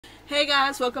Hey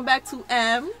guys, welcome back to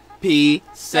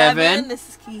P7. This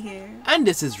is Key here. And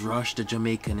this is Rush, the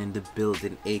Jamaican in the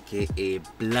building, aka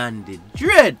Blonded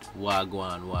Dread.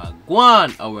 Wagwan,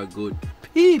 wagwan, our good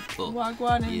people.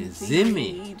 Wagwan You and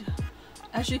ZIMI.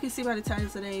 As you can see by the title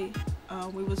today,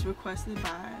 we was requested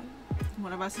by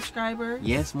one of our subscribers.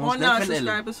 Yes, most definitely. definitely.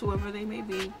 Subscribers, whoever they may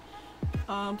be,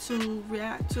 to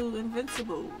react to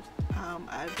Invincible.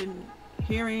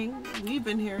 We've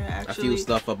been hearing actually a few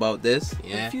stuff about this.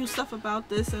 A few stuff about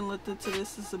this, and looked into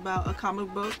this. Is about a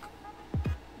comic book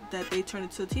that they turned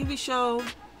into a TV show,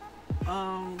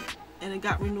 and it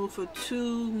got renewed for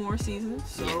 2 more seasons.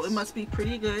 So it must be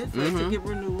pretty good for it to get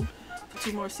renewed for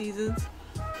 2 more seasons.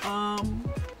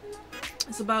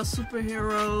 It's about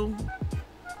superhero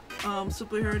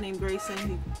named Grayson.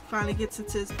 He finally gets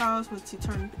into his powers once he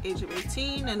turned the age of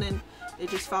 18, and then it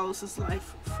just follows his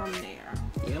life from there.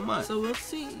 Yeah, man. So we'll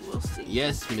see.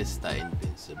 Yes, Mr.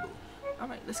 Invincible.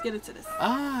 Alright, let's get into this.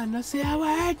 No say a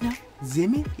word now.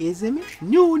 ZIMI, is ZIMI?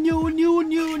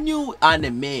 New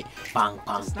anime. Bang,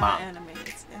 bang, It's not anime,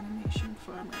 it's animation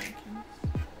for Americans.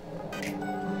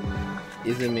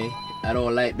 Isn't me? I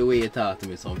don't like the way you talk to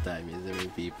me sometimes, isn't me,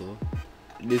 people?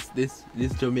 This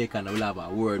Jamaican will have a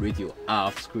word with you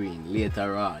off screen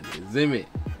later on, isn't me?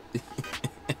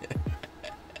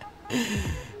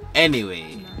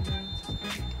 Anyway,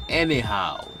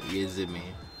 anyhow, isn't me?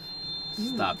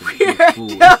 Stop it.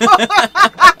 Food.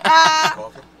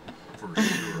 Coffee? For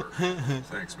sure.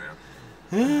 Thanks,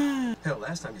 man. Hell,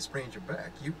 last time you sprained your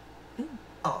back, you...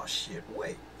 Oh, shit,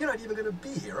 wait. You're not even gonna be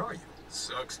here, are you?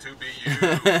 Sucks to be you.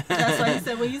 That's what he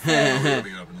said when you said.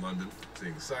 Living up in London,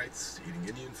 seeing sights, eating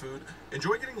Indian food,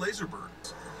 enjoy getting laser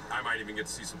burns. I might even get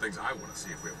to see some things I want to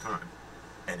see if we have time.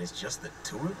 And it's just the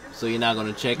 2 of you? So you're not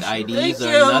gonna check IDs Thank or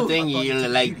you. nothing? You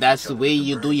like that's the way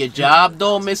you do your job,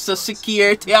 though, Mr.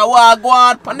 Security. I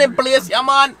walk on the place, yeah,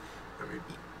 man. I mean,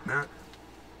 Matt.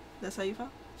 That's how you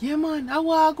felt? Yeah, man. I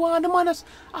walk on the man.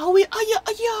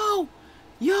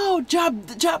 Yo,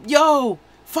 job, yo.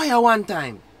 Fire one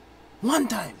time. He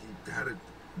had it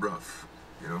rough,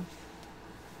 you know?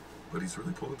 But he's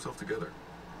really pulled himself together.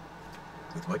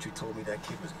 With what you told me that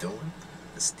kid was doing,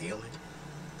 the stealing,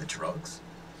 the drugs.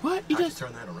 What? How'd you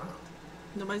turn that around?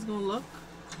 Nobody's gonna look.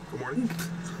 Good morning.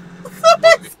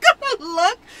 Nobody's gonna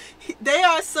look. They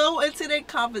are so into their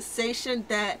conversation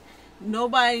that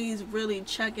nobody's really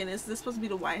checking. Is this supposed to be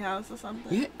the White House or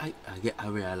something? Yeah, I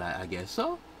realize. I guess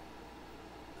so.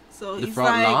 So The he's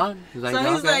front like, lawn. He's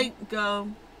like,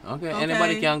 go. Okay,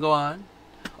 anybody can go on.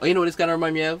 Oh, you know what this kind of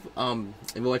remind me of?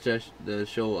 If you watch the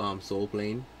show Soul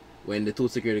Plane, when the 2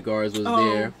 security guards was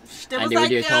there They and was they were like,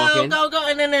 there talking. go,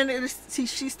 and then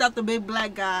she stopped the big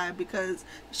black guy because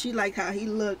she liked how he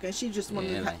looked and she just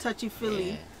wanted to touchy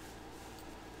feely.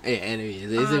 Yeah,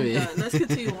 anyways, isn't it? Let's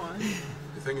continue on.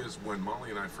 The thing is, when Molly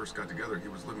and I first got together, he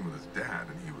was living with his dad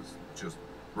and he was just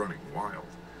running wild.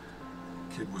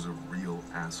 Kid was a real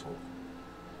asshole.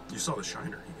 You saw the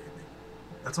shiner he gave me.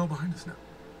 That's all behind us now.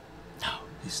 No.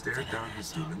 He stared down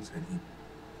his demons and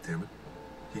damn it,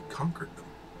 he conquered them.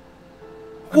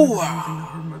 I've never done anything that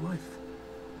hard in my life.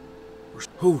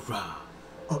 Hoorah!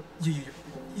 Oh, you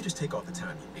just take all the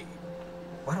time you need.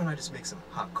 Why don't I just make some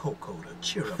hot cocoa to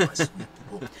cheer up my sweet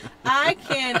boy? I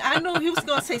knew he was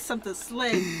gonna say something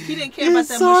slick. He didn't care about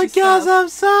that mushy sarcasm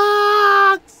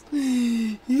stuff. sucks.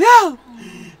 Yo,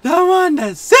 the one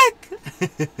that's sick.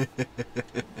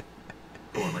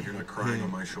 Go on, like you're not crying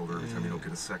on my shoulder every time you don't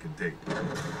get a second date.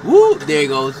 Woo! There he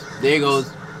goes.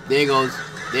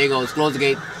 Close the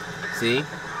gate. See?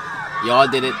 Y'all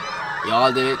did it.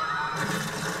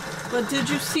 But did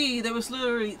you see there was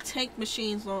literally tank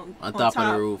machines on top of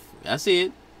the roof. I see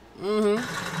it.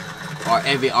 Or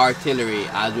heavy artillery,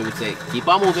 as we would say. Keep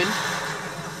on moving.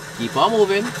 He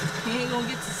ain't gonna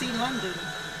get to see London.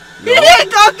 No. He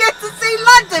ain't gonna get to see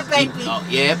London, baby. Oh,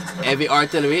 yep. Heavy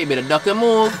artillery. You better duck and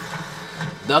move.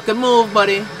 Duck and move,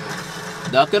 buddy.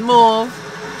 Duck and move.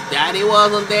 Daddy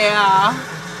wasn't there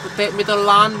to take me to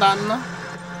London.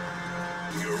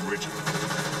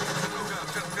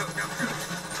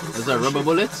 Is that rubber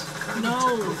bullets?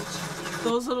 No,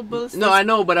 those little bullets. No, I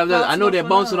know, but I know they're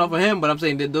bouncing off of him, but I'm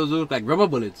saying that those look like rubber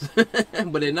bullets,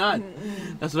 but they're not.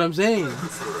 That's what I'm saying.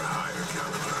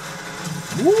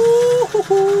 Woo!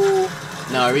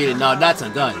 No, really, no, that's a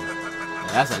gun.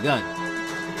 That's a gun.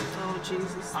 Oh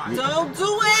Jesus! Don't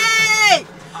do it!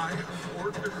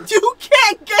 You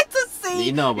can't get to see.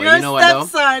 You know, but your you know what though?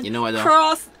 stepson You know what though?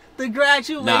 Cross the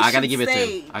graduation No, I gotta give it to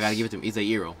stage. him. He's a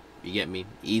hero. You get me?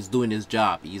 He's doing his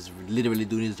job. He's literally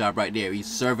doing his job right there. He's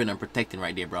serving and protecting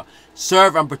right there, bro.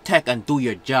 Serve and protect and do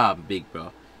your job, big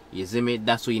bro. You see me?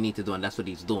 That's what you need to do, and that's what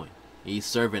he's doing. He's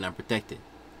serving and protecting.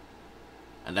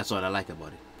 And that's what I like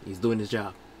about it. He's doing his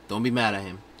job. Don't be mad at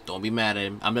him. Don't be mad at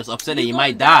him. I'm just upset that you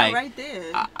might die. Right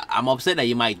there. I'm upset that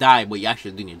you might die, but you're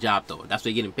actually doing your job, though. That's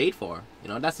what you're getting paid for. You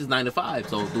know, that's his 9 to 5.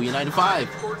 So do your 9 to 5.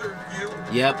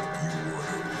 Yep.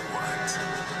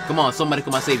 Come on, somebody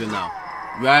come and save him now.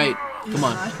 Right? Come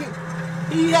on.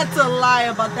 He had to lie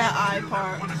about that eye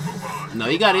part. No,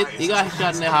 he got it. He got his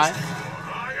shot in the eye.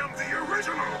 I am the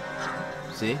original.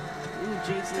 See? Ooh,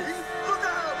 Jesus.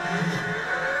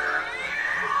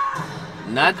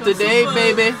 Not today,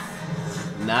 baby.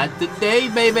 Not today,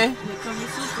 baby. Here come the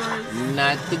supers.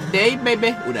 Not today, baby.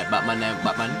 Ooh, that Batman.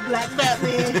 Black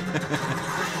Batman.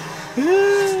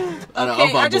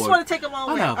 Okay, I just want to take a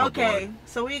moment. Okay,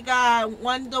 so we got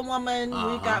Wonder Woman,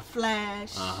 we got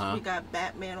Flash, Uh-huh. we got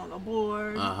Batman on the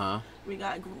board, we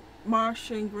got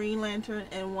Martian, Green Lantern,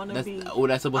 and wannabe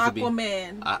that's supposed to be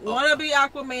Aquaman. Wannabe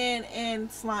Aquaman and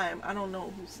Slime. I don't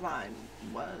know who Slime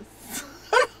was.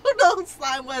 I don't know who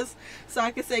Slime was, so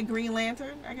I could say Green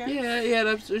Lantern, I guess. Yeah,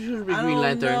 that should be Green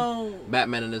Lantern. Know.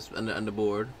 Batman on the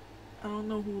board. I don't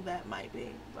know who that might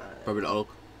be, but probably the Hulk.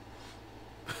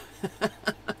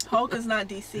 Hulk is not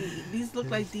DC. These look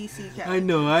like DC characters. I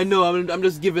know. I'm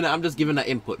just giving that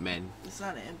input, man. It's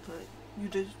not an input.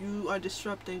 You are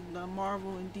disrupting the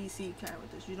Marvel and DC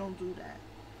characters. You don't do that.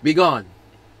 Be gone.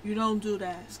 You don't do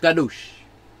that. Skadoosh.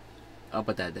 I'll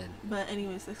put that then. But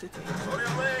anyways, that's it.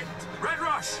 Red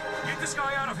Rush, get this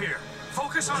guy out of here.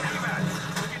 Focus on evac.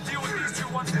 We can deal with these two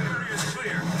once the area is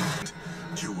clear.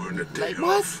 You earned a day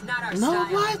what? off. Not our No,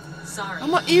 style. what? Sorry.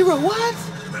 I'm an hero. What?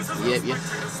 Yep.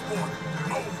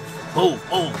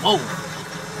 Move.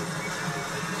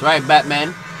 That's right,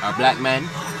 Batman. Our black man.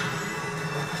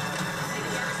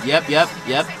 Yep.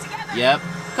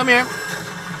 Come here.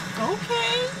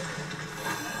 Okay.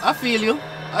 I feel you.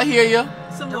 I hear you.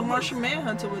 Something the Martian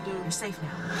Manhunter would do. You're safe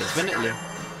now. Definitely.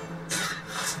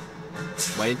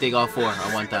 Why didn't take all 4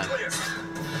 at one time?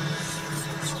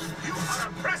 You are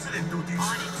a precedent, duties.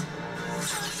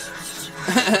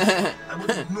 I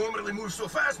wouldn't normally move so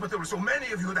fast, but there were so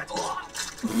many of you that.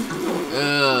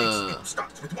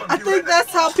 I think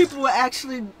that's how people will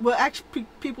actually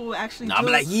people will actually. Nah, I'm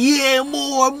like, yeah,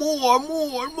 more.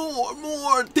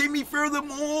 Take me further,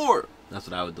 more. That's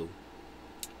what I would do.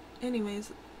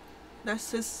 Anyways,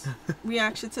 that's his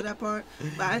reaction to that part.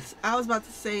 But I was about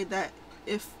to say that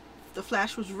if the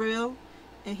Flash was real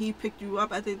and he picked you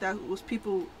up, I think that was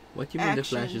people. What do you mean the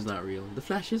Flash is not real? The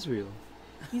Flash is real.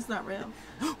 He's not real.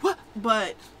 What?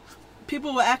 But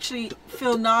people will actually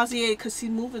feel nauseated because he's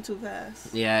moving too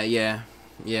fast. Yeah.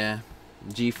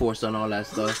 G-force and all that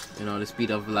stuff. You know, the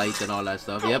speed of light and all that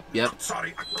stuff. Yep.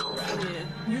 Sorry. Yeah,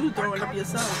 you throwing up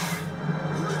yourself.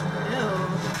 Ew.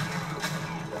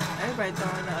 Everybody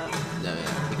throwing up. Yeah,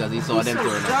 because he saw them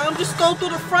throwing up. Dumb, just go through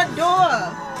the front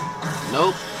door.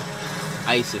 Nope.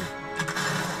 Icing.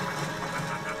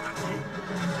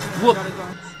 Whoop. Gotta go.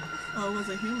 Oh, it was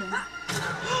a human.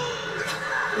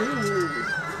 Ooh.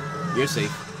 You're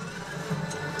safe.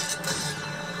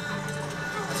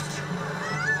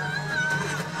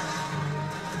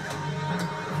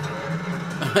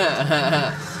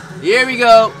 Here we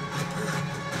go.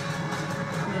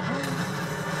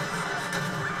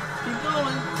 Keep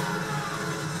going.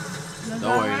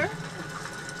 Don't worry.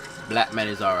 Black man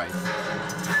is alright.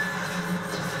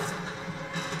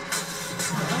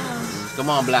 Come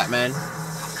on, black man.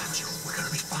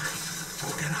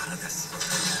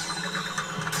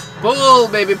 Pull,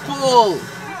 baby, pull.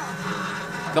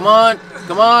 Come on.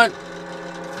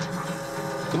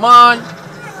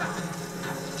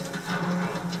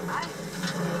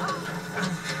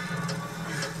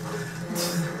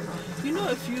 You know,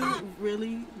 if you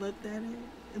really looked at it,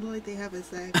 it looked like they having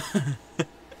sex.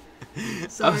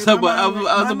 Sorry,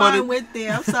 my mind went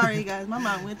there. I'm sorry, guys. My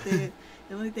mind went there.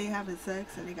 It looked like they having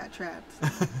sex and they got trapped.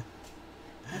 So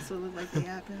that's what it looked like they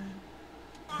happened.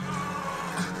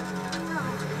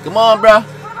 Come on, bruh.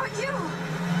 What about you?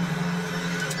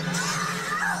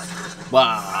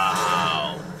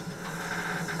 Wow.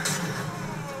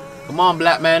 Come on,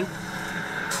 black man.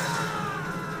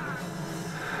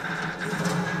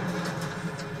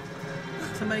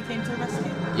 Somebody came to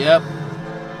rescue? Yep.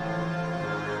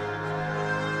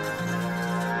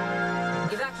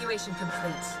 Evacuation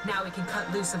complete. Now we can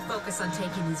cut loose and focus on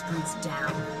taking these brutes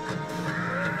down.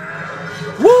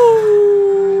 Woo!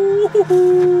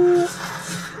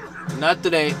 Not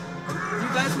today. You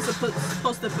guys were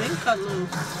supposed to been cut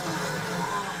loose.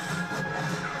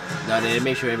 No, they didn't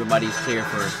make sure everybody's clear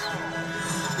first.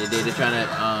 They're trying to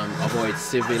avoid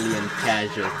civilian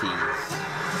casualties.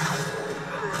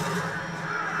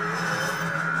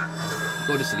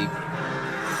 Go to sleep.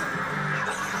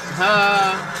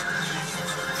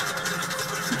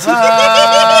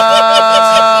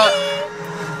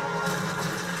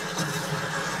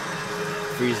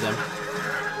 Freeze them.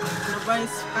 Nobody's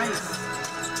spice.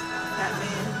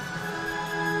 Batman.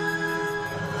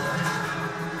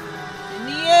 In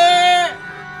the air.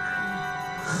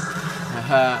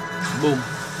 Boom.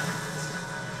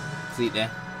 See it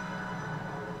there.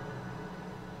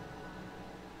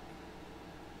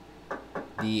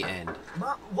 The end.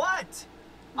 What?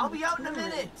 I'll be out in a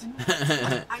minute.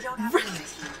 I don't have to.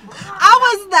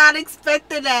 I was not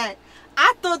expecting that.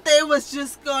 I thought they was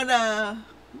just gonna.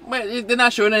 Well, they're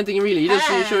not showing anything really. They're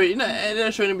just showing, they're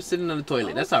not showing him sitting on the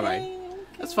toilet. That's alright. Okay.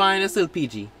 That's fine. That's still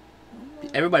PG.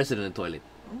 Everybody sit in the toilet.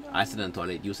 I sit in the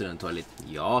toilet. You sit in the toilet.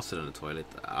 Y'all sit in the toilet.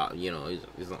 You know,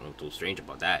 there's nothing too strange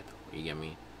about that. You get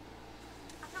me?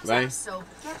 Right? So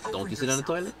get over Don't you sit on the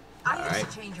toilet? I All used right.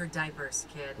 to change your diapers,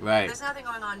 kid. Right. There's nothing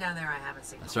going on down there I haven't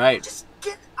seen. That's right. Just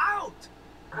get out.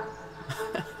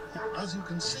 As you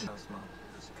can see.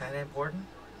 Kind of important.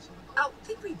 Oh, I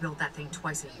think we built that thing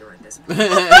twice a year at this point.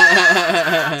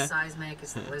 Seismic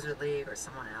is the Lizard League or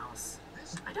someone else.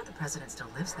 I know the president still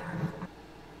lives there.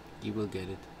 You will get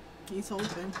it. He's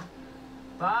hoping.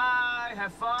 Bye.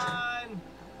 Have fun.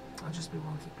 I'll just be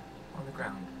walking on the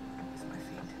ground with my feet.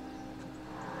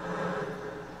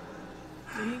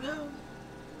 There you go.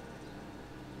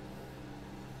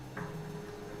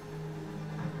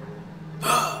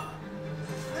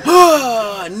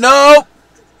 Nope.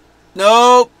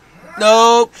 Nope.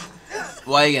 Nope.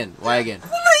 Why again? Why again?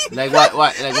 Like why?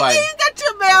 Like And why? then you got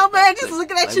your mailman just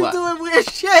looking at Like you what? doing weird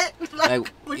shit. Like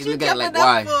what you you look at it like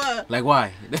coming why? up for? Like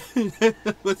why?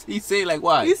 What's he saying? Like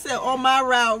why? He said, on my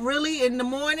route, really, in the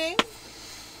morning?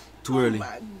 Too early. Oh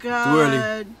my God. Too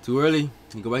early. Too early.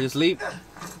 You go back to sleep.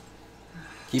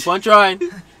 Keep on trying.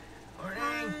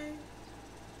 Morning.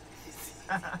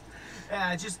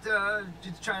 Yeah, just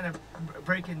trying to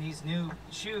break in these new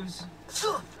shoes.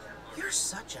 You're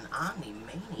such an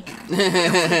omni-maniac.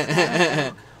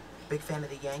 Big fan of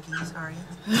the Yankees, are you?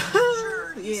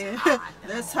 Sure. Yeah,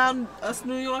 that's how us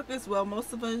New Yorkers, well,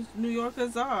 most of us New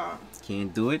Yorkers are.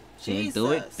 Can't do it. Can't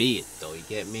do it. Jesus. Be it. Though you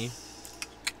get me.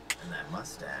 And that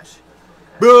mustache.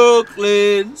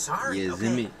 Brooklyn. Sorry, Yeah, okay.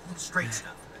 Zimmy. Straight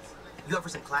stuff. You up for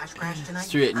some Clash Crash tonight?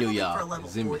 Straight I'm New looking York. for a level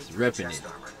Zimmy's 43 repping chest it.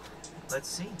 armor. Let's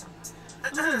see.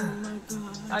 Oh my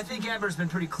God. I think Amber's been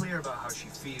pretty clear about how she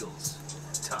feels,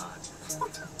 Todd.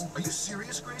 Are you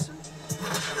serious, Grayson?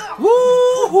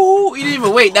 Woo! He didn't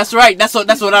even wait. That's right. That's what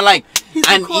I like.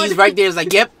 And he's right there. It's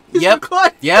like, yep, yep,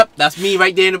 recording. yep. That's me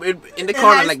right there in the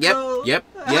corner. high Like, yep, school. yep,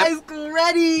 High yep, school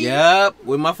ready. yep.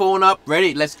 With my phone up,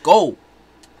 ready. Let's go.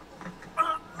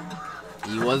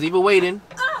 He wasn't even waiting.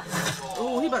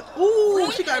 Oh, he about.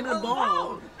 Ooh, she got the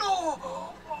ball.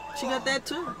 She got that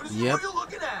too. Yep. What are you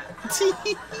looking at?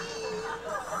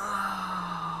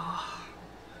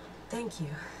 Thank you.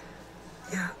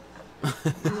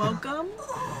 You're welcome.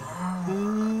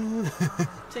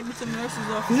 Take me to nurse's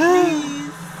office,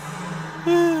 please.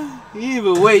 He didn't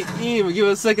even wait. He didn't even give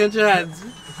a second chance.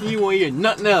 He won't hear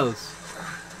nothing else.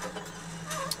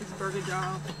 It's burger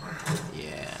job.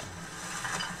 Yeah.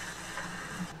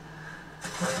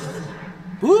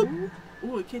 Whoop.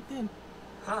 Ooh, it kicked in.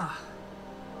 Ah,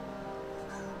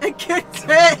 It kicked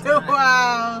in.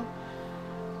 Wow.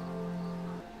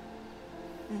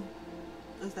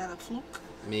 Is that a fluke?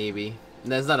 Maybe.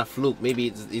 That's not a fluke. Maybe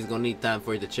he's gonna need time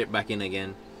for it to chip back in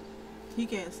again. He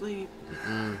can't sleep.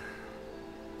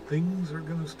 Things are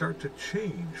gonna start to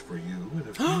change for you in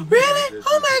a few Really? years.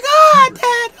 Oh my God,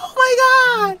 Dad! Oh my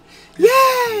God!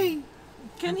 Yay!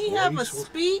 Can he have a Voice will-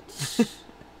 speech?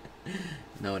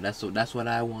 No, that's what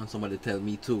I want somebody to tell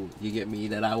me too. You get me?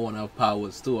 That I want to have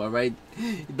powers too. All right?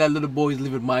 That little boy's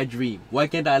living my dream. Why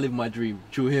can't I live my dream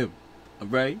through him? All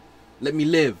right? Let me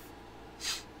live.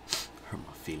 Hurt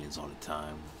my feelings all the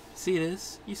time. See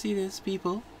this? You see this,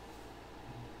 people?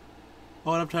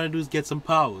 All I'm trying to do is get some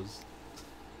powers.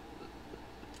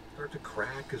 Start to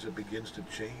crack as it begins to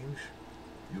change.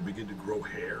 You'll begin to grow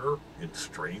hair in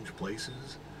strange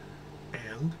places.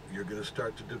 And you're gonna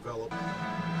start to develop.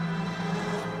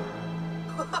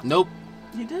 Nope.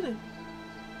 He did it.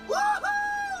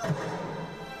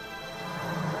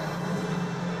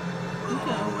 He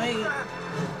can't wait.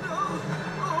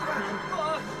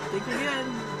 Think again.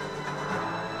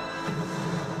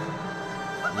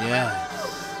 Yeah.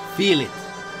 Feel it.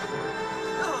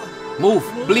 Move.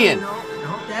 Blend.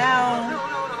 Down.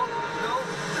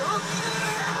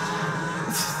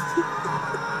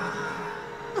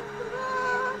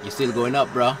 You're still going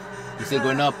up, bro. You're still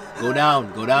going up. Go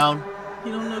down. Go down.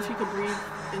 You don't know if he could breathe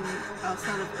in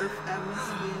outside of Earth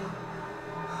atmosphere.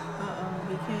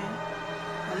 He can't.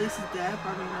 At least his dad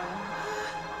probably knows.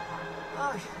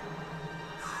 try.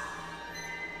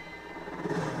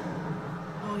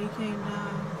 Oh, he came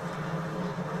down.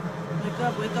 Wake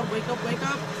up, wake up, wake up, wake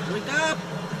up, wake up!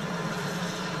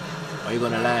 Are you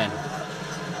gonna land?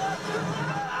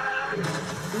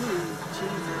 Ooh,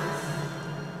 Jesus.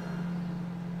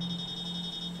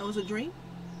 That was a dream?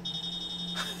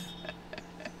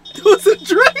 That was a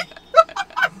dream?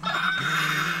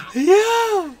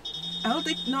 Yeah. I don't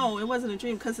think, no, it wasn't a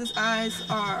dream because his eyes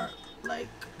are like.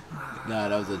 Nah,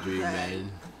 that was a dream, man.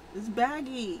 It's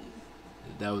baggy.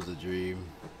 That was a dream.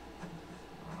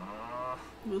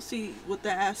 We'll see what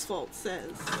the asphalt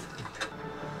says.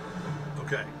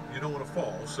 Okay, you don't want to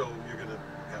fall, so you're going to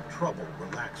have trouble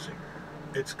relaxing.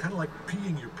 It's kind of like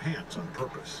peeing your pants on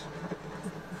purpose.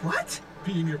 What?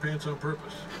 Peeing your pants on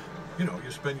purpose. You know,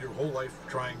 you spend your whole life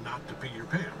trying not to pee your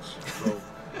pants. So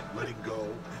letting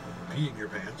go, peeing your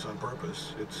pants on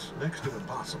purpose, it's next to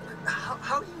impossible.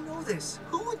 How do you know this?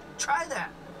 Who would try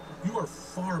that? You are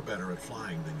far better at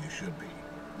flying than you should be.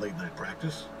 Late night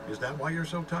practice? Is that why you're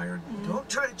so tired? Don't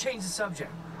try to change the subject.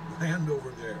 Land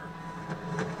over there.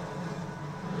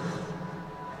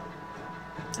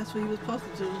 That's what he was supposed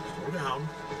to do. Slow down.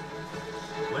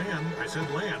 Land. I said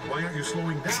land. Why aren't you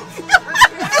slowing down?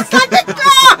 It's like a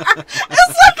car!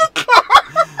 It's like a car!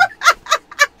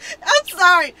 I'm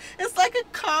sorry. It's like a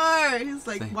car. He's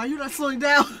like, why are you not slowing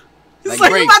down? He's Like, you're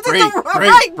break, about to break, do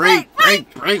break,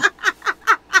 break, break.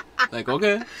 Like,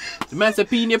 okay. The man said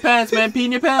pee in your pants, man. Pee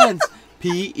in your pants.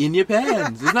 Pee in your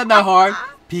pants. It's not that hard.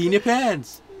 Pee in your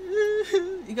pants.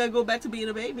 You gotta go back to being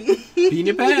a baby. Pee in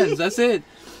your pants. That's it.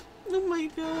 Oh my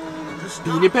god.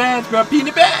 Pee in your pants, bro. Pee in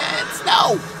your pants.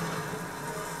 No.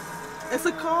 It's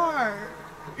a car.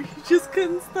 You just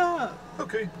couldn't stop.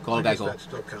 Okay. Call I guy, guess call. that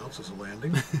still counts as a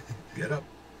landing. Get up.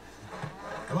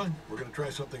 Come on, we're gonna try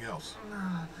something else.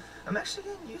 I'm actually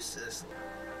getting used to this.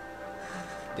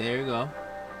 There you go.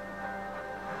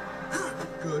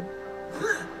 Good.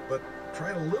 But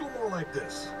try it a little more like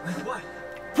this. Like what?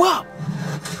 Wow.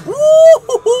 Woo!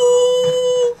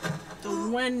 The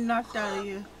wind knocked out of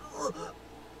you.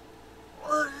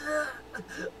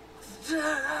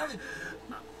 Dad,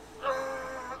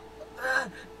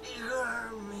 you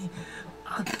hurt me.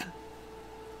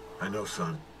 I know,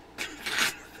 son.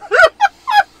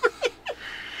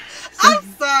 I'm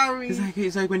sorry.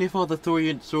 It's like when your father throw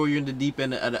you in the deep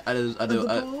end of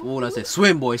the what would I say?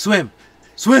 Swim, boy, swim,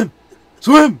 swim,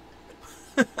 swim.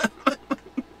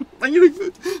 And you're like,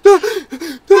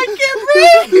 I can't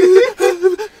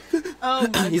breathe. Oh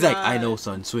my he's god. like, I know,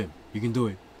 son, swim. You can do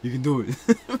it. You can do it.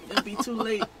 It'll be too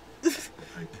late.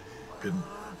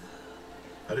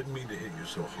 I didn't mean to hit you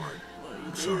so hard.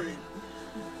 I'm sorry.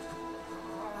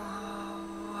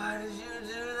 Why did you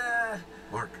do that?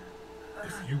 Mark,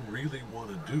 if you really want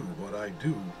to do what I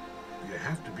do, you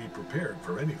have to be prepared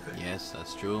for anything. Yes,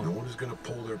 that's true. No one is going to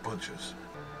pull their punches.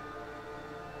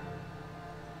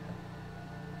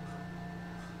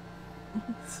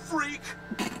 Freak!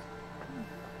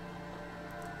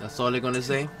 That's all they're gonna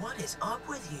say. What is up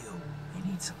with you? You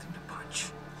need something to punch.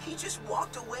 He just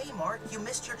walked away, Mark. You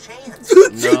missed your chance.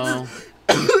 No,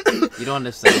 you don't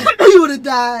understand. You would have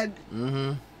died.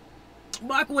 Mm-hmm.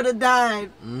 Mark would have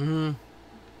died. Mm-hmm.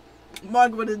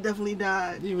 Mark would have definitely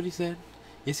died. See what he said?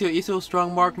 You see how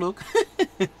strong Mark look?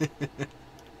 Wait,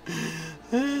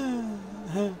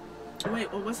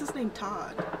 well, what's his name?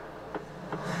 Todd.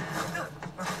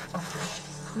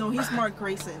 No, he's Mark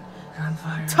Grayson.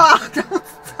 Gunfire. Todd. That was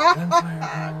Todd.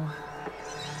 Gunfire, bro.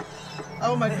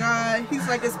 Oh my god, he's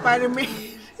like a Spider-Man.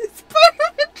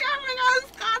 Spider-Man traveling on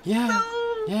his costume. Yeah.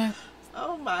 Yeah.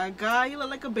 Oh my god, you look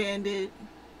like a bandit.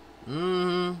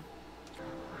 Mm-hmm.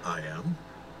 I am.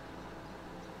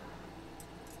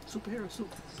 Superhero suit.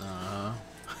 Uh-huh.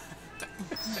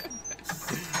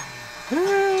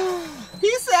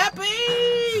 He's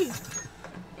happy.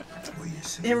 Well, you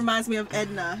see, It reminds me of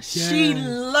Edna. She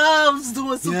loves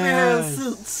doing superhero Yes.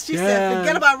 suits. She said,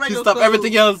 forget about regular She stopped clothes.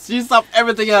 everything else. She stopped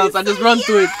everything else. I just run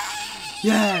to it.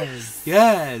 Yes.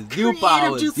 Yes. New Creative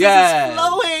powers. juices Yes. is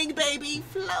flowing, baby.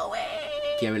 Flowing.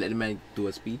 Can't we let the man do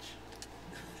a speech?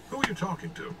 Who are you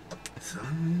talking to?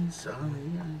 sorry,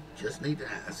 I just need to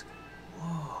ask.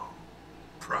 Whoa.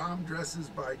 Prom dresses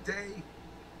by day,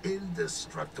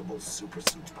 indestructible super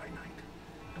suits by night.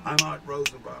 I'm Art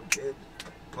Rosenbaum, kid.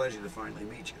 Pleasure to finally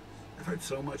meet you. I've heard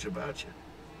so much about you.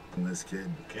 And this kid.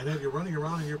 Can't have you running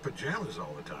around in your pajamas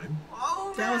all the time.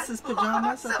 Oh, That was his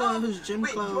pajamas? I thought it was gym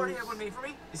Wait, you already clothes. have one made for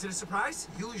me? Is it a surprise?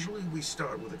 Usually we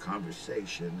start with a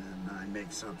conversation and I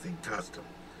make something custom.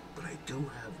 But I do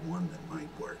have one that might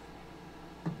work.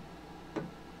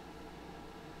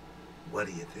 What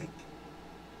do you think?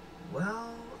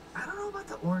 Well, I don't know about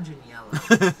the orange and yellow.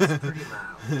 It's pretty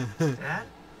loud. Dad?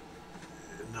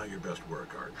 Not your best work,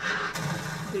 Art.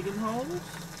 Digging holes?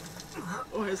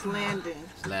 Or his landing?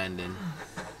 It's landing.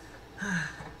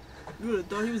 You would have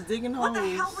thought he was digging holes. What the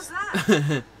hell was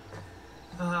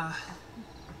that?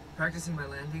 Practicing my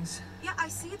landings. Yeah, I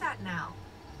see that now.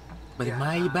 But in Yeah,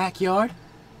 my backyard?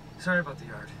 Sorry about the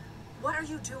yard. What are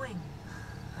you doing?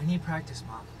 I need practice,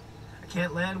 Mom. I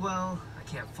can't land well. I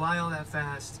can't fly all that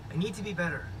fast. I need to be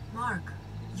better. Mark,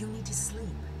 you need to sleep.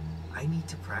 I need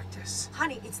to practice.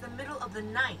 Honey, it's the middle of the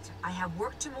night. I have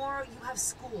work tomorrow, you have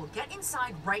school. Get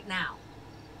inside right now.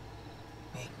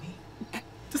 Make me.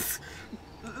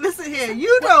 Listen here,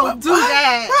 you don't do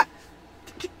that.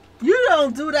 You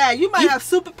don't do that. You might have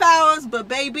superpowers, but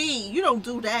baby, you don't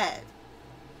do that.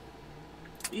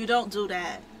 You don't do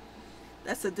that.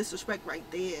 That's a disrespect right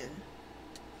there.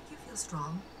 You feel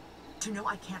strong? To know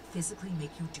I can't physically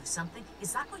make you do something?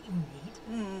 Is that what you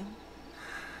need?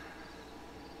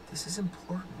 This is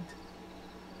important.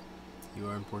 You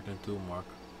are important too, Mark.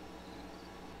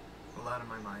 A lot on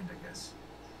my mind, I guess.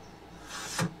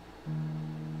 Oh,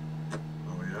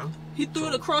 yeah? He threw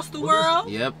it across the what is it? world?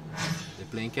 Yep. They're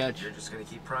playing catch. You're just gonna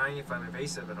keep prying if I'm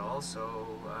evasive at all, so,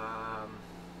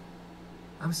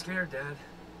 I'm scared, Dad.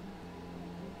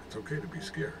 It's okay to be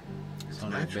scared.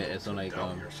 Sound like natural Ben, it sound to like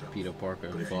doubt yourself. Peter Parker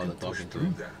But and if you father can push talking to through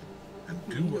him. that and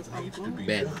do what needs to be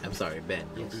Ben, done, I'm sorry, Ben.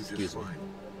 you'll Yes, do just excuse me. fine.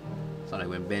 Sound like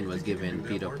when Ben was Think you can giving do that,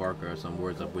 Peter Mark? Parker some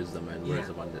words of wisdom and Yeah.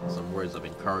 some words of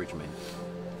encouragement.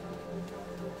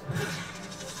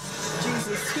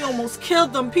 Jesus, he almost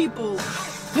killed them people.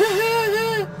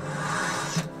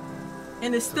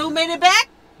 And it still made it back?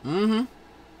 Mm-hmm.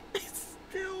 It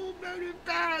still made it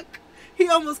back. He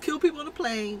almost killed people on the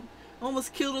plane.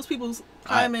 Almost killed those people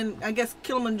climbing, I guess,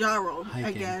 Kilimanjaro,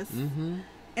 I guess. Mm-hmm.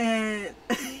 And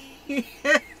it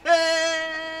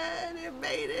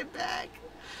made it back.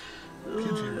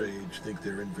 Kids your age think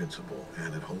they're invincible,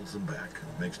 and it holds them back,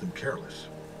 makes them careless.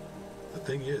 The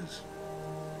thing is,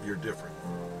 you're different.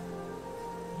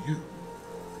 You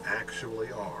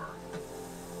actually are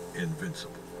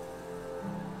invincible.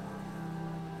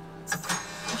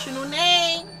 What's your new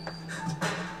name?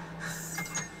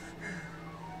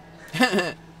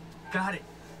 Got it.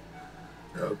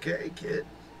 Okay, kid.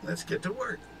 Let's get to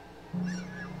work.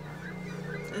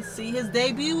 Let's see his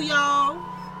debut, y'all.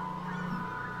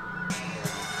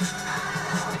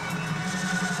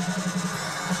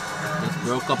 Just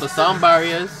broke up the sound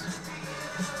barriers.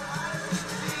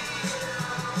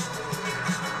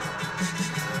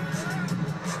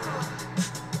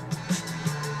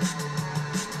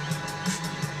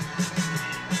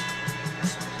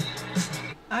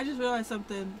 I just realized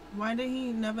something. Why did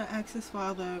he never ask his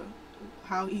father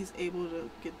how he's able to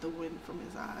get the wind from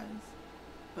his eyes?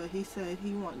 But he said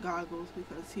he want goggles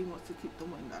because he wants to keep the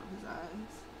wind out of his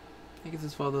eyes. I guess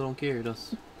his father don't care.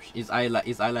 Does his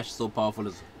eyelash is so powerful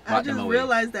as I just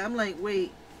realized that. I'm like,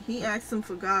 wait, he asked him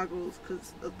for goggles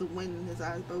because of the wind in his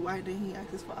eyes, but why didn't he ask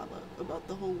his father about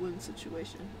the whole wind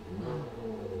situation?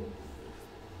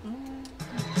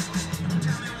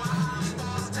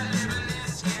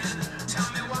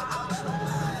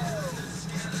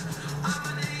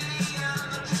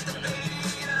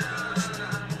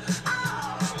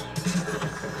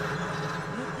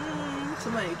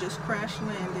 Somebody just crash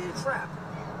landed. Crap.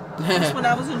 Just when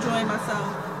I was enjoying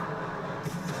myself.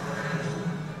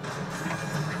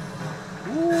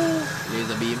 Ooh,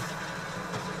 laser beam.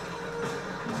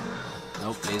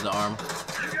 Nope, laser arm. You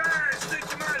guys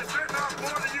think you might have bitten off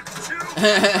more than you can chew? The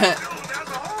building has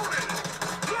a hole in it.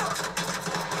 Look.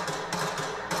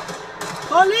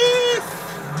 Police!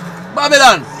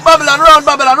 Babylon! Babylon, run!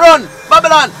 Babylon, run!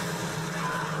 Babylon!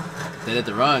 They let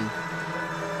to run.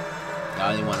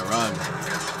 Y'all didn't want to run.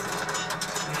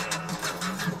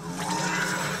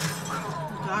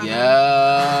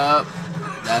 Yep.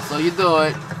 That's how you do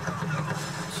it.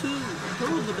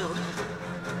 To the building.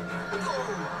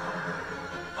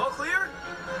 All clear?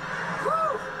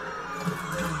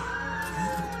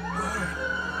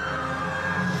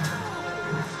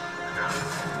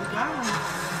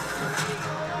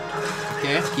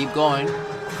 Okay, keep going.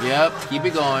 Yep, keep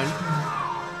it going.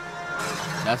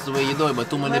 That's the way you do it, but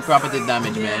too many property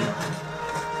damage, man.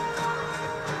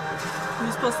 He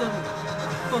was supposed to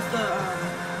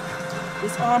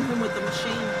disarm him with the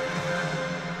machine.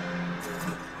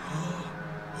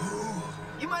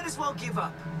 You might as well give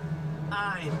up.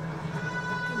 I'm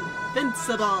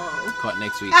Invincible. Caught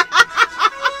next week.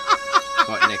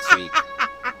 Caught next week.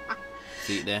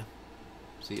 See it there?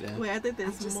 See it there? Wait, I think I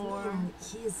there's just more. mean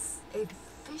he's a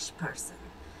fish person.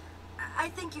 I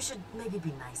think you should maybe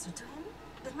be nicer to him.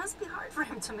 It must be hard for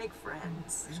him to make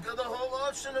friends. He's got a whole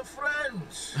ocean of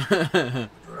friends.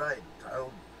 Right,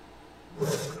 I'll... I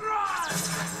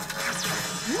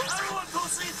want to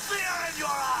see fear in your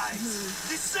eyes.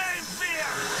 The same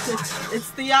fear.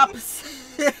 It's the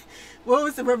opposite. What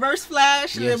was the reverse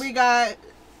flash? And Yes. then we got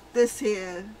this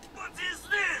here. What is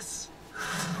this?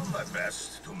 I'll do my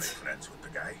best to make friends with the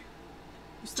guy.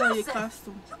 You stole your Joseph.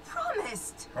 costume. You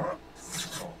promised. Huh?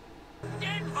 Oh.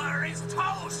 Denver is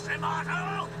toast,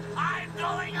 Immortal. I'm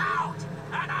going out,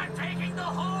 and I'm taking the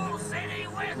whole city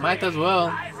with me. Might as well.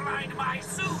 I've lined my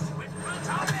suit with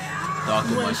plutonium. Talk You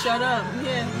too wanna much. shut up?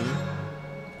 Yeah.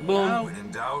 Boom. Out. When in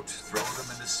doubt, throw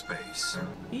them into space.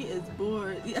 He is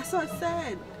bored. That's what I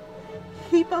said.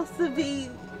 He supposed to be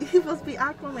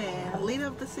Aquaman, leader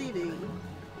of the city.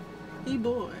 He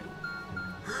bored.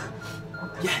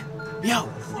 Yeah. Yo.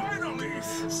 Finally,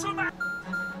 some.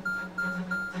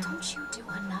 Don't you do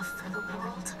enough for the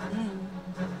world?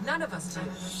 None of us do.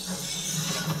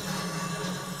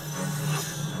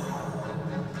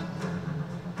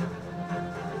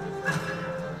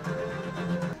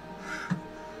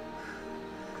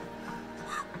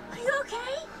 Are you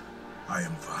okay? I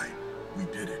am fine. We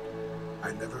did it.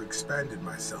 I never expanded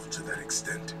myself to that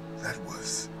extent. That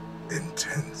was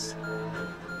intense.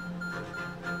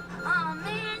 Oh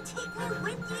man, take me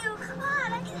with you. Come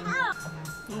on, I can help.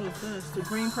 What is this? The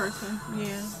green person.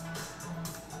 Yeah.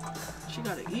 She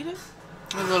gotta eat it?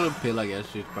 A little pill, I guess,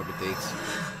 she probably takes.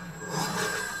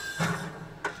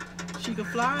 She can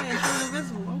fly and turn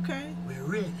invisible. Okay.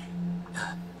 We're in.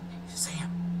 Sam.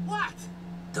 What?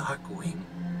 Darkwing.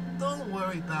 Don't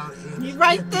worry about him. He's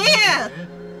right there.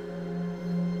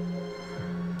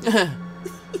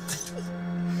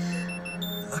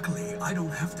 Luckily, I don't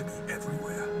have to be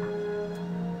everywhere.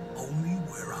 Only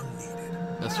where I'm needed.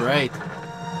 That's right.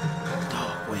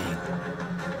 Darkwing.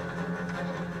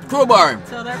 Crowbar him.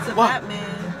 So that's a What? Batman.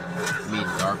 You mean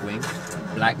Darkwing?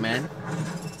 Black man?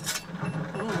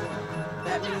 Oh,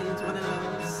 Batman needs one of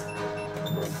those.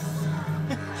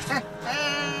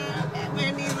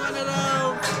 Batman needs one of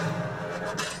those.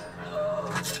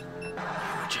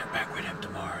 We'll check back with him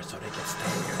tomorrow so they can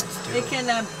stay here. It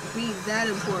cannot be that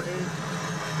important.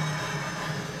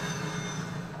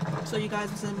 So you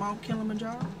guys was in Mount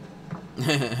Kilimanjaro?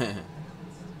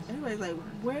 Anyways, like,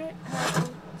 where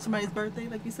happened? Somebody's birthday,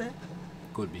 like you said?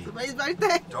 Could be. Somebody's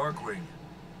birthday? Darkwing,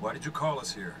 why did you call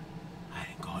us here? I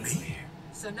didn't call you here.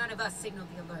 So none of us signaled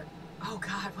the alert. Oh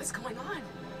God, what's going on?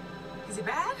 Is he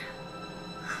bad?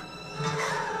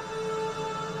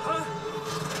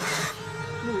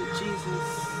 Ooh,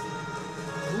 Jesus.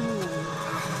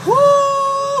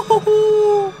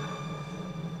 Woo!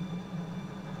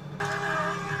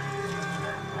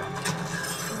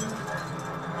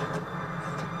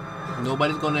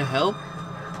 Nobody's gonna help?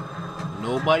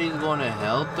 Nobody's gonna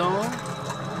help though?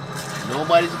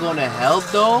 Nobody's gonna help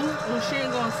though? Well, she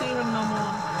ain't gonna see him no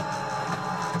more.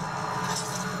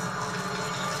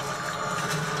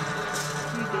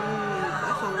 He did.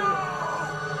 That's a little...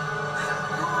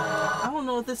 I don't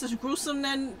know if this is gruesome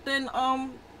than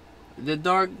The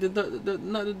dark,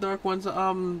 not the dark ones.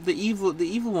 The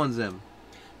evil ones. Them.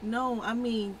 No, I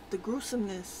mean the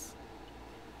gruesomeness.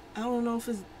 I don't know if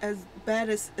it's as bad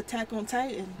as Attack on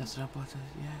Titan. That's what I'm about to.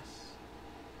 Yes.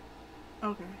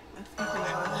 Okay. Let's keep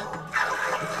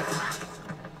it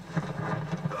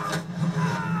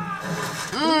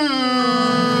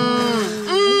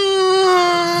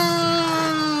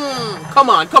Come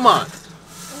on, come on.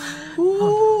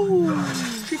 Ooh.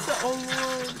 She said, oh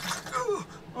Lord.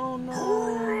 Oh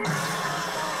no.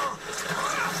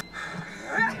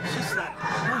 She's like,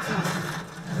 that's not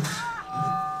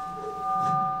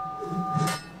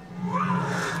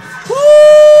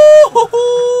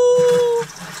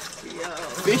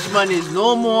Fishman is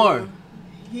no more.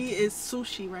 He is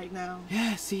sushi right now.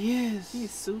 Yes, he is. He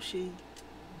is sushi.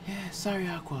 Yeah, sorry,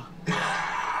 Aqua.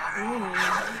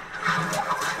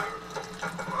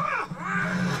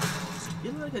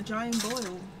 You look like a giant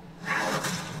boil.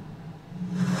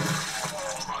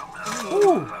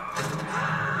 Ooh.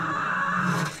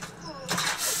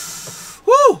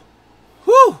 Woo!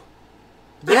 Woo!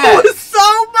 That was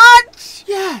so much!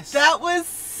 Yes! That was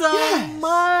so Yes.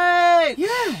 much!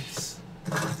 Yes!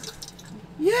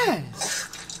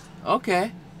 Yes!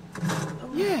 Okay.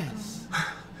 Yes.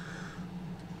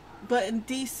 But in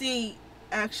DC,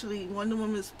 actually, Wonder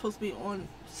Woman is supposed to be on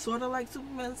sort of like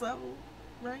Superman's level,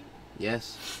 right?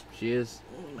 Yes, she is.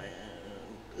 Oh man,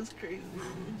 it's crazy.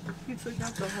 He took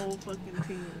out the whole fucking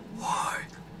team. Why?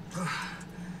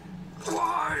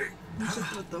 Why? He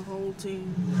took out the whole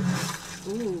team.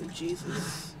 Ooh,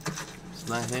 Jesus. It's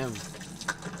not him.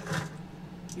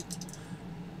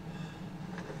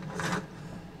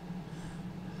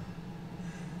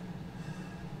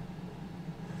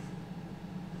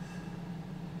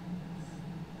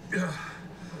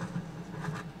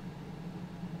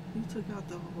 He took out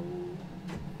the whole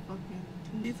fucking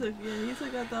team. He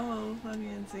took out the whole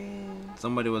fucking team.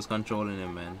 Somebody was controlling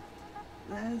him, man.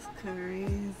 That's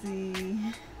crazy.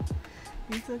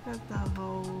 He took out the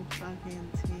whole fucking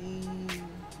team.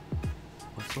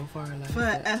 But so far, I like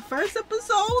But at first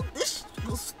episode, this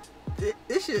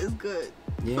shit is good.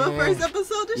 Yeah. For first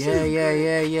episode, this shit is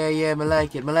good. Yeah. I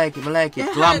like it. It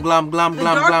Glom. had- the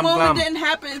dark moment didn't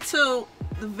happen until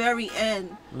the very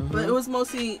end, but it was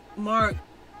mostly Mark.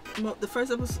 The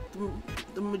first episode,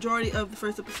 the majority of the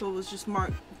first episode was just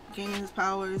Mark gaining his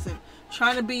powers and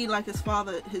trying to be like his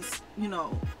father. His,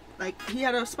 like he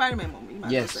had a Spider-Man moment. You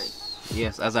might as well say.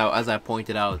 Yes. As I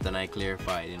pointed out and I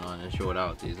clarified, and showed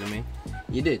out. You see me?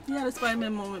 You did. He had a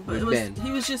Spider-Man moment, but it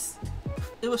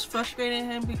was frustrating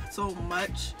him so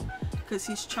much because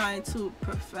he's trying to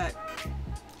perfect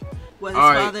what his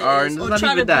father is, or not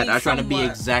even that. I'm trying to be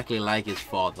somewhat. exactly like his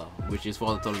father, which his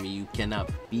father told me you cannot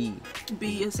be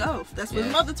yourself. That's what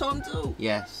his mother told him to.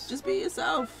 Yes. Just be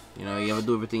yourself. You have to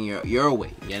do everything your way.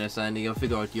 You understand? You gotta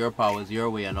figure out your powers your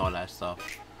way and all that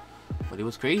stuff. But it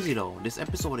was crazy though. This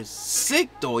episode is sick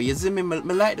though. You see me?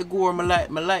 Me like the gore. Me like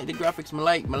the graphics. Me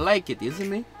like it. You see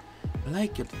me? I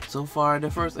like it. So far, the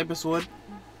first episode,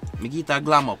 me get that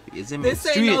glam up. You see me? This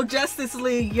ain't no Justice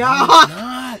League, y'all.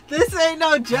 Not. This ain't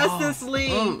no Justice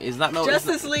League. It's not no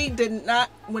Justice League did not.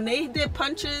 When they did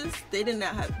punches, they did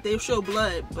not have. They showed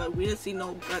blood, but we didn't see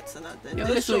no guts or nothing.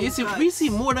 Yo, so we see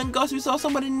more than guts. We saw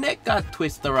somebody's neck got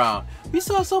twisted around. We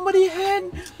saw somebody's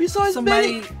head. We saw his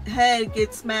belly. Head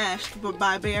get smashed, but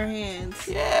by bare hands.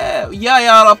 Yeah,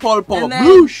 Paul. And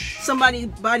then somebody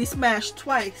body smashed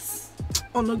twice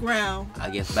on the ground. I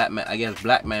guess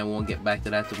Black Man won't get back to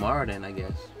that tomorrow then, I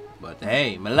guess. But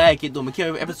hey, me like it though. Me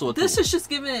care episode 2. This is just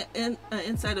giving an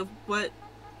insight of what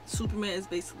Superman is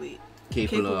basically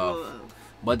capable of.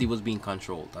 But he was being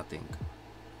controlled, I think.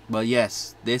 But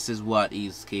yes, this is what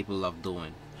he's capable of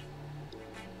doing.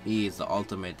 He is the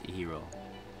ultimate hero.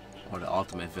 Or the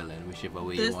ultimate villain, whichever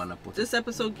way you want to put it. This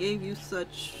episode gave you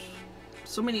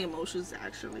so many emotions,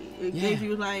 actually. It gave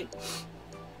you like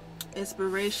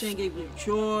inspiration, gave you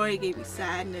joy, gave you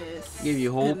sadness, gave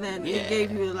you hope, and then it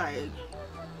gave you like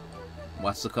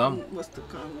what's to come. Yo.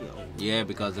 Yeah,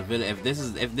 because the villain, if this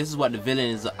is what the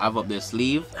villains have up their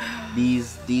sleeve,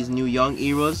 these new young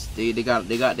heroes, they got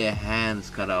their hands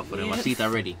cut off for them. I see it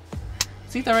already.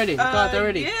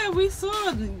 Yeah, we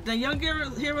saw the young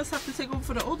heroes have to take over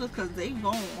for the oldest because they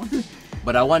gone.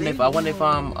 But I wonder if Omni-Man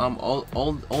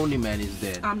is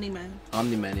dead. Omni-Man is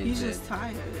dead. He's just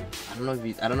tired. I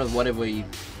don't know if whatever he.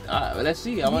 Let's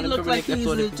see. I want to look like he's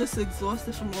just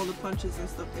exhausted from all the punches and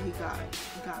stuff that he got.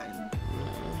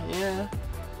 Yeah.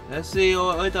 Let's see.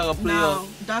 Now,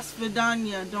 Das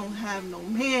Vidania don't have no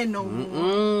man no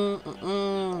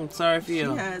more. Sorry for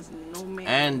you. She has no man.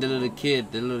 And the little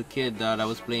kid that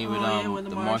was playing with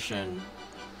the Martian.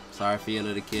 Sorry for you,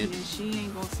 little kid. Yeah, she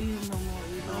ain't gonna see him no more.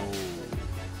 No.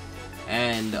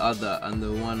 And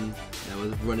the one that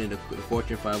was running the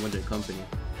Fortune 500 company.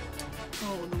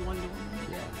 Oh, the Wonder Woman.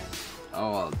 Yes.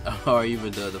 Or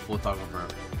even the photographer.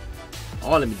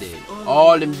 All them dead.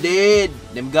 All them dead.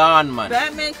 Them gone, man.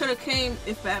 Batman could have came.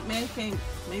 If Batman came,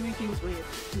 maybe he was waiting.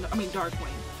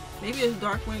 Darkwing. Maybe if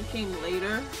Darkwing came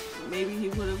later, maybe he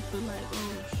would have been like,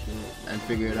 oh shit, and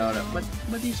figure it out. But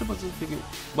he's supposed to figure.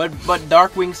 But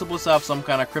Darkwing's supposed to have some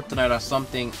kind of kryptonite or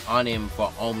something on him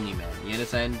for Omni-Man. You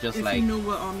understand? Just if like you knew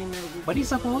what Omni-Man would. But he's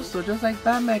supposed to, just like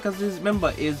Batman, because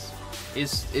remember, his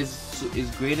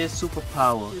greatest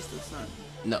superpower is the sun.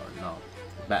 No.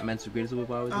 Batman's greatest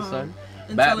superpower is the sun.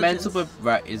 Batman's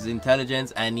is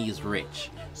intelligence, and he's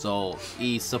rich. So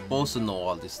he's supposed to know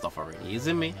all this stuff already,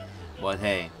 isn't me? But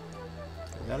hey,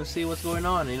 you gotta see what's going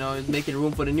on. It's making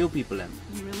room for the new people.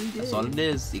 He really did. That's all it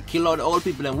is. He kill all the old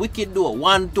people and wicked do it.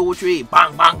 1, 2, 3,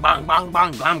 bang, bang, bang, bang,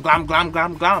 bang, glam, glam, glam,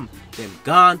 glam, glam. Then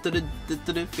gone to the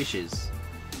fishes.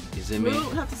 Is it me? We'll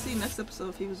have to see next episode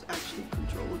if he was actually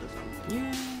controlled or something.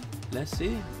 Yeah, let's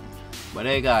see. But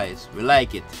hey guys, we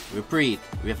like it. We pre it.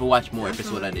 We have to watch more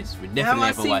episodes of this. We definitely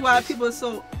have to watch this. I see why people are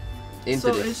so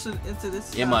into this.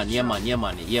 Yeah man.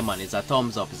 It's a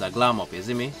thumbs up. It's a glam up. You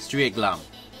see me? Straight glam.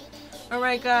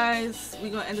 Alright guys, we're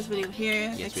going to end this video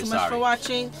here. Yes, Thanks so much for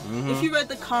watching. If you read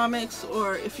the comics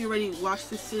or if you already watched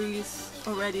this series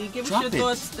already, give us your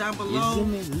thoughts down below.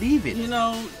 Leave it. We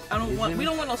don't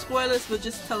want no spoilers, but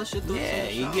just tell us your thoughts. Yeah,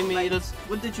 you give me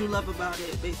what did you love about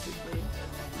it, basically?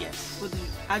 Yes.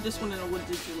 I just want to know what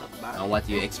did you love about it. And what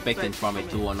you're expecting from it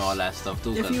too and all that stuff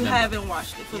too. If you haven't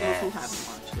watched it, for those who haven't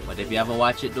watched it. But if you haven't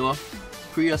watched it though,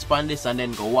 curious on this and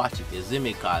then go watch it, you see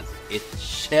me, cause it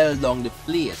shell down the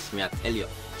place, me I tell you.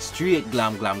 Straight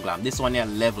glam. This one here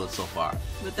level so far.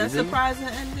 With that surprising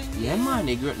ending. Yeah man,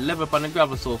 it level up on the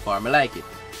gravel so far. I like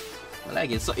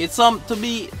it. So it's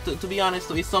to be honest,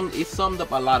 it summed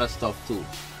up a lot of stuff too.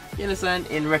 You understand?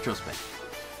 In retrospect.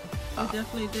 It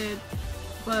definitely did.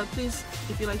 But please,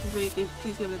 if you like the video,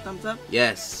 please give it a thumbs up.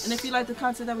 Yes. And if you like the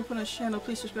content that we put on this channel,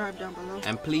 please subscribe down below.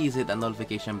 And please hit the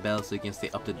notification bell so you can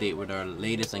stay up to date with our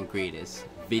latest and greatest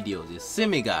videos. You see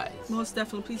me, guys? Most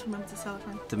definitely. Please remember to tell a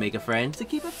friend. To make a friend. To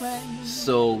keep a friend.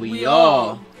 So we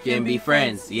all can be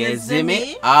friends. Yes,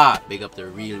 ZIMI. Big up the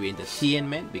Real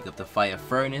Entertainment. Big up the Fire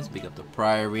Furnace. Big up the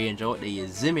Prior Range out there. You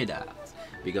ZIMI dogs.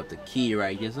 Big up the Key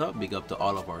Riders up. Big up to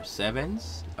all of our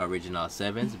 7s, original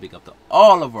 7s. Big up to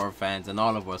all of our fans and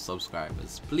all of our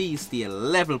subscribers. Please stay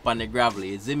level on the gravel,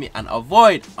 you see me, and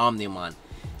avoid Omni-Man.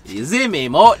 You see me,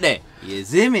 I'm out there. You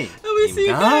see me. And we see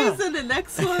you guys in the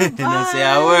next one. Bye. Don't say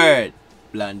a word.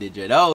 Blonded out.